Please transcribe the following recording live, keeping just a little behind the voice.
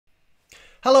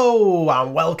Hello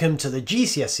and welcome to the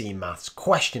GCSE Maths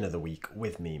Question of the Week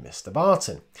with me, Mr.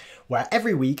 Barton, where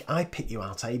every week I pick you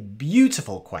out a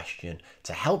beautiful question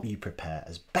to help you prepare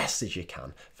as best as you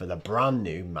can for the brand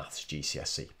new Maths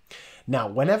GCSE. Now,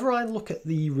 whenever I look at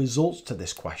the results to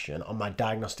this question on my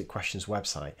Diagnostic Questions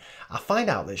website, I find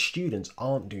out that students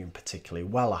aren't doing particularly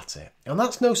well at it. And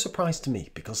that's no surprise to me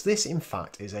because this, in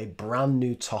fact, is a brand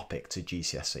new topic to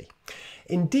GCSE.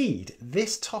 Indeed,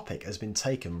 this topic has been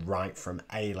taken right from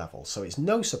A level, so it's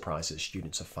no surprise that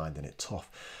students are finding it tough.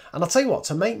 And I'll tell you what,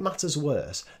 to make matters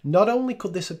worse, not only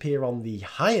could this appear on the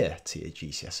higher tier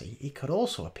GCSE, it could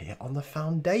also appear on the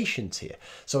foundation tier.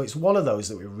 So it's one of those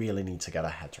that we really need to get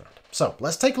our heads around. So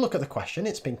let's take a look at the question.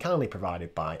 It's been kindly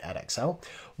provided by Edexcel.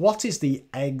 What is the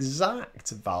exact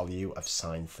value of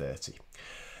sine 30?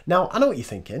 Now, I know what you're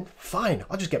thinking. Fine,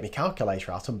 I'll just get my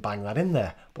calculator out and bang that in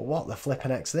there. But what the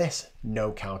flippin' heck's this? No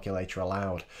calculator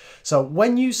allowed. So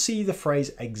when you see the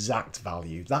phrase exact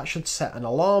value, that should set an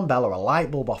alarm bell or a light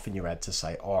bulb off in your head to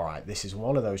say, all right, this is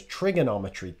one of those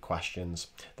trigonometry questions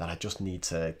that I just need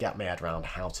to get my head around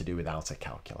how to do without a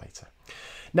calculator.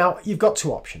 Now, you've got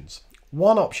two options.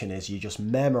 One option is you just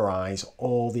memorize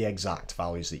all the exact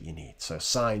values that you need. So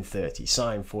sine 30,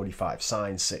 sine 45,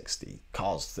 sine 60,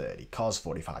 cos 30, cos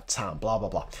 45, tan, blah, blah,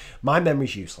 blah. My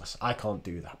memory's useless. I can't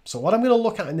do that. So what I'm going to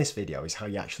look at in this video is how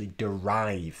you actually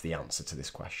derive the answer to this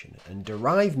question. And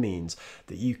derive means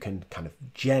that you can kind of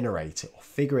generate it or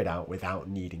figure it out without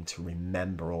needing to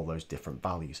remember all those different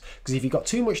values. Because if you've got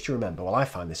too much to remember, well, I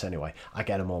find this anyway, I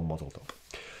get them all muddled up.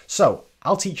 So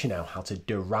I'll teach you now how to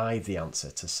derive the answer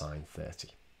to sine 30.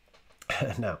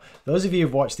 Now, those of you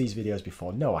who've watched these videos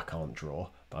before know I can't draw,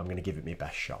 but I'm going to give it my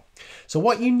best shot. So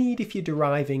what you need if you're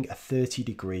deriving a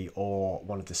 30-degree or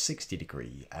one of the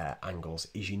 60-degree angles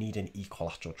is you need an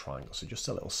equilateral triangle. So just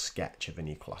a little sketch of an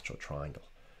equilateral triangle.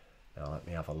 Now let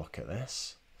me have a look at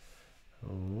this.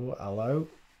 Ooh, hello.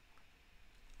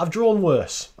 I've drawn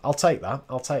worse. I'll take that.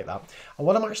 I'll take that. And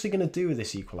what I'm actually going to do with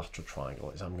this equilateral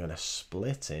triangle is I'm going to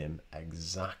split him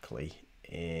exactly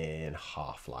in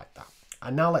half like that.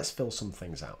 And now let's fill some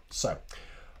things out. So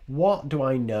what do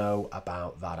I know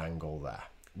about that angle there?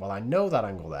 Well, I know that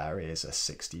angle there is a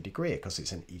 60 degree because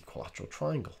it's an equilateral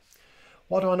triangle.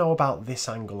 What do I know about this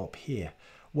angle up here?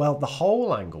 Well, the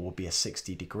whole angle will be a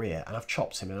 60 degree and I've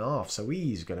chopped him in half. So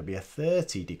he's going to be a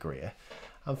 30 degree.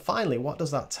 And finally, what does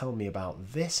that tell me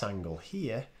about this angle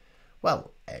here?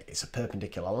 Well, it's a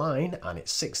perpendicular line and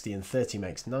it's 60 and 30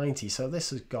 makes 90. So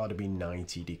this has got to be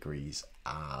 90 degrees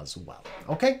as well.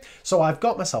 Okay, so I've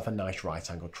got myself a nice right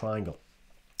angle triangle.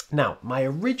 Now, my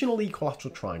original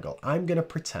equilateral triangle, I'm going to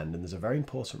pretend, and there's a very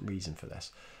important reason for this,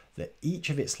 that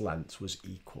each of its lengths was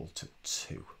equal to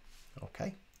 2.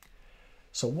 Okay.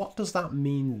 So what does that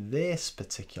mean this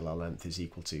particular length is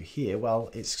equal to here? Well,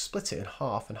 it's split it in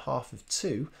half, and half of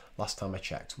 2, last time I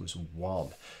checked, was 1.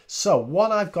 So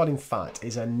what I've got, in fact,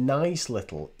 is a nice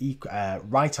little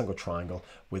right angle triangle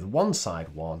with one side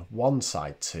 1, one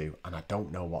side 2, and I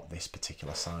don't know what this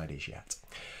particular side is yet.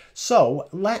 So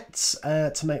let's,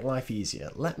 to make life easier,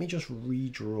 let me just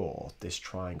redraw this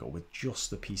triangle with just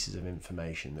the pieces of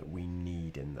information that we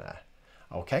need in there.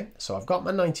 Okay, so I've got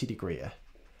my 90 degree here.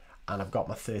 And I've got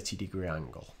my 30-degree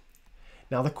angle.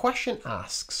 Now the question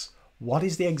asks, what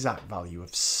is the exact value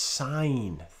of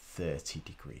sine 30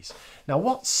 degrees? Now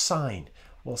what's sine?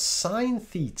 Well, sine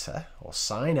theta, or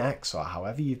sine x, or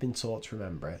however you've been taught to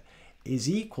remember it, is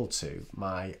equal to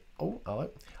my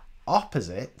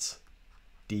opposite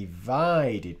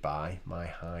divided by my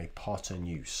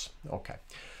hypotenuse. Okay,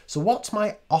 so what's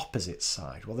my opposite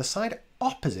side? Well, the side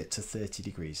opposite to 30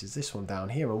 degrees is this one down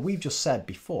here, and we've just said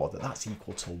before that that's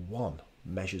equal to 1,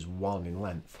 measures 1 in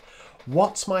length.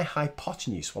 What's my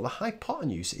hypotenuse? Well, the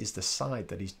hypotenuse is the side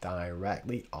that is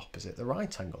directly opposite the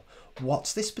right angle.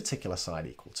 What's this particular side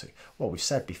equal to? Well, we've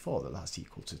said before that that's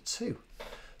equal to 2.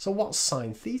 So what's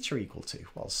sine theta equal to?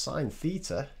 Well, sine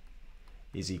theta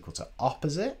is equal to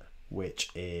opposite, which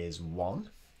is 1,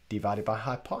 divided by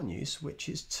hypotenuse, which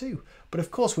is 2. But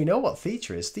of course, we know what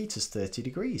theta is. Theta's 30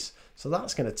 degrees. So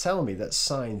that's going to tell me that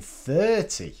sine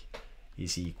 30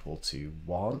 is equal to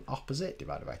 1 opposite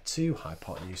divided by 2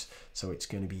 hypotenuse. So it's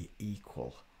going to be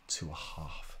equal to a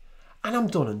half. And I'm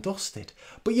done and dusted.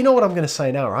 But you know what I'm going to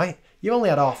say now, right? You only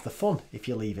had half the fun if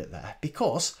you leave it there.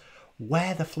 Because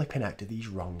where the flipping heck do these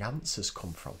wrong answers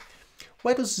come from?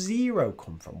 Where does 0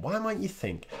 come from? Why might you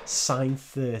think sine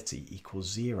 30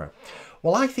 equals 0?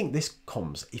 Well, I think this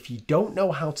comes if you don't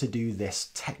know how to do this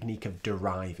technique of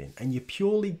deriving and you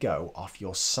purely go off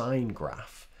your sine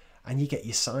graph and you get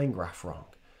your sine graph wrong.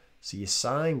 So your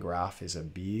sine graph is a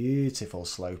beautiful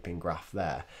sloping graph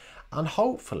there. And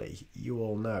hopefully you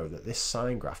all know that this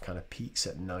sine graph kind of peaks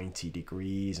at 90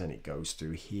 degrees and it goes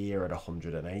through here at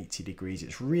 180 degrees.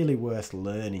 It's really worth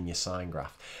learning your sine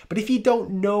graph. But if you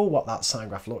don't know what that sine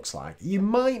graph looks like, you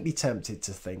might be tempted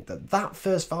to think that that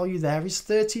first value there is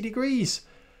 30 degrees.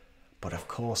 But of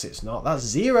course it's not. That's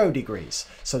 0 degrees.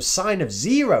 So sine of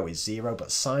 0 is 0,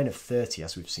 but sine of 30,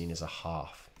 as we've seen, is a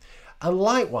half. And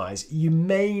likewise, you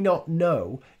may not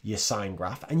know your sine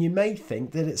graph and you may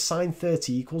think that it's sine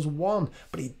 30 equals 1,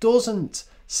 but it doesn't.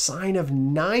 Sine of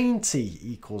 90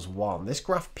 equals 1. This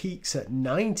graph peaks at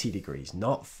 90 degrees,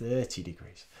 not 30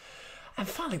 degrees. And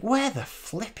finally, where the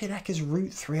flipping heck is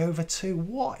root 3 over 2?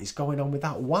 What is going on with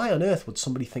that? Why on earth would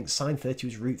somebody think sine 30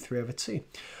 was root 3 over 2?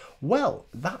 Well,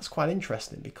 that's quite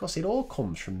interesting because it all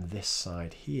comes from this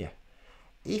side here.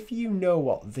 If you know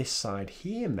what this side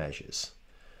here measures,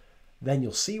 then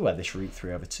you'll see where this root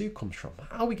 3 over 2 comes from.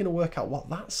 How are we going to work out what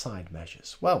that side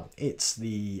measures? Well, it's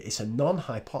a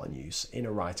non-hypotenuse in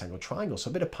a right angle triangle,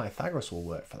 so a bit of Pythagoras will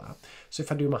work for that. So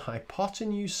if I do my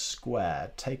hypotenuse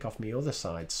squared, take off my other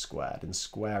side squared, and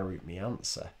square root my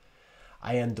answer,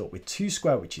 I end up with 2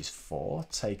 squared, which is 4,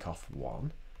 take off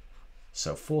 1.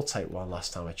 So 4 take 1,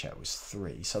 last time I checked was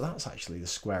 3, so that's actually the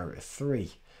square root of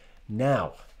 3.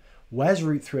 Now, where's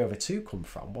root 3 over 2 come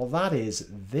from? Well, that is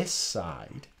this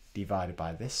side divided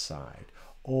by this side,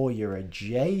 or your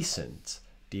adjacent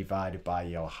divided by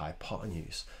your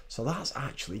hypotenuse. So that's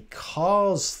actually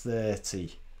cos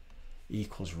 30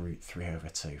 equals root 3 over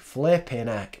 2. Flipping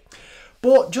heck.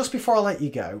 But just before I let you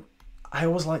go, I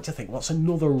always like to think, what's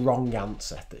another wrong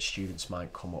answer that students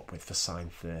might come up with for sine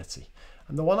 30?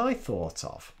 And the one I thought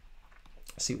of,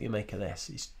 see what you make of this,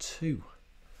 is 2.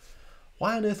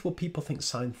 Why on earth would people think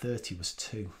sine 30 was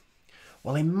 2?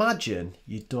 Well, imagine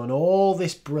you'd done all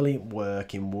this brilliant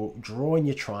work in drawing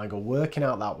your triangle, working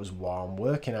out that was 1,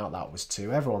 working out that was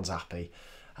 2, everyone's happy,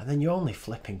 and then you only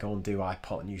flipping go and do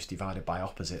hypotenuse divided by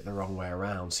opposite the wrong way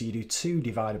around. So you do 2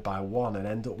 divided by 1 and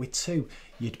end up with 2.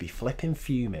 You'd be flipping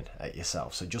fuming at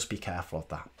yourself, so just be careful of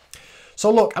that. So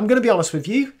look, I'm going to be honest with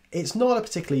you, it's not a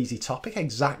particularly easy topic,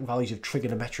 exact values of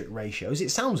trigonometric ratios.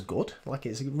 It sounds good, like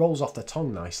it rolls off the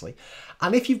tongue nicely.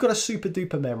 And if you've got a super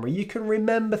duper memory, you can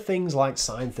remember things like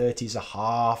sine 30 is a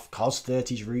half, cos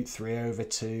 30 is root 3 over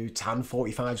 2, tan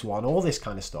 45 is 1, all this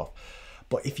kind of stuff.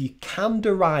 But if you can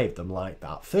derive them like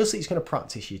that, firstly, it's going to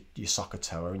practice your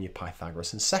SOHCAHTOA and your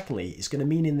Pythagoras. And secondly, it's going to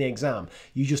mean in the exam,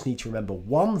 you just need to remember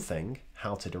one thing,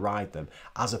 how to derive them,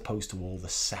 as opposed to all the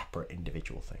separate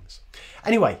individual things.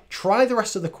 Anyway, try the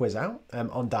rest of the quiz out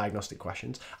on diagnostic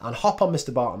questions and hop on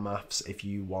Mr. Barton Maths if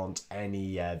you want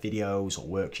any videos or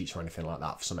worksheets or anything like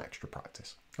that for some extra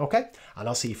practice. Okay, and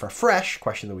I'll see you for a fresh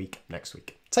question of the week next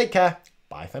week. Take care.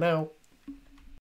 Bye for now.